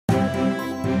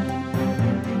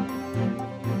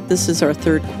This is our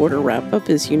third quarter wrap-up.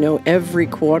 As you know, every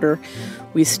quarter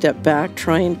we step back,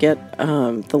 try and get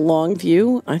the long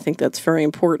view. I think that's very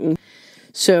important.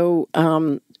 So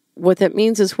what that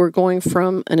means is we're going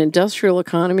from an industrial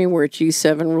economy where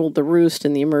G7 ruled the roost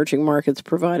and the emerging markets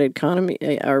provided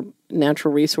our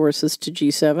natural resources to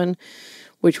G7,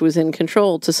 which was in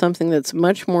control, to something that's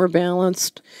much more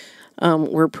balanced,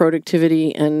 where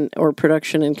productivity or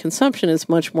production and consumption is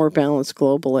much more balanced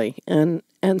globally.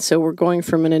 And so we're going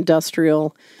from an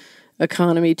industrial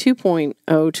economy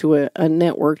 2.0 to a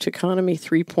networked economy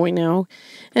 3.0.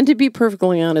 And to be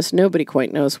perfectly honest, nobody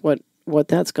quite knows what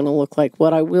that's going to look like.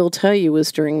 What I will tell you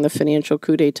is during the financial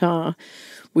coup d'etat,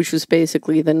 which was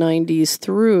basically the 90s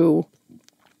through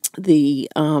the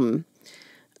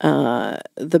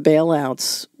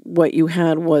bailouts, what you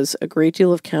had was a great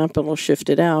deal of capital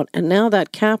shifted out. And now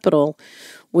that capital,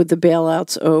 with the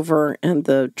bailouts over and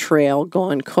the trail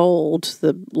gone cold,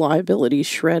 the liabilities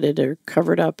shredded or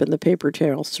covered up and the paper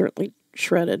trail certainly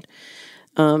shredded,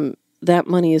 that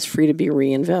money is free to be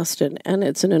reinvested. And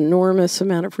it's an enormous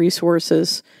amount of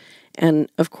resources. And,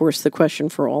 of course, the question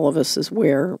for all of us is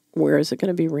where is it going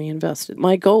to be reinvested?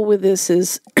 My goal with this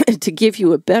is to give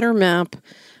you a better map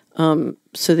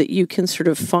so that you can sort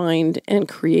of find and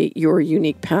create your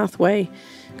unique pathway,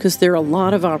 because there are a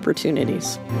lot of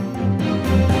opportunities.